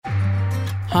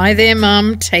Hi there,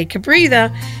 Mum. Take a breather.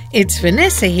 It's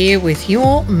Vanessa here with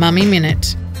your Mummy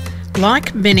Minute.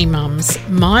 Like many mums,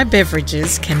 my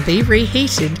beverages can be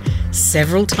reheated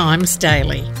several times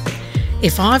daily.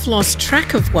 If I've lost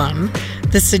track of one,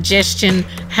 the suggestion,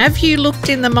 "Have you looked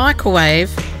in the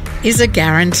microwave?" is a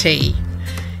guarantee.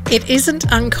 It isn't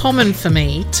uncommon for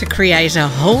me to create a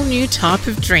whole new type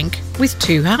of drink with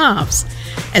two halves,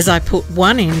 as I put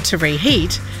one in to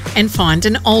reheat and find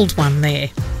an old one there.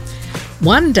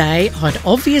 One day I'd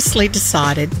obviously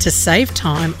decided to save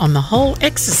time on the whole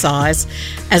exercise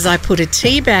as I put a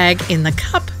tea bag in the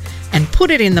cup and put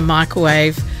it in the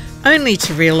microwave, only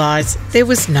to realise there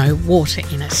was no water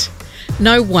in it.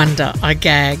 No wonder I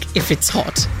gag if it's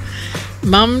hot.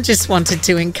 Mum just wanted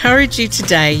to encourage you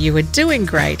today. You are doing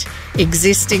great,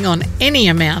 existing on any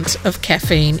amount of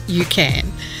caffeine you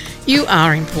can. You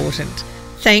are important.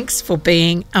 Thanks for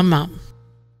being a mum.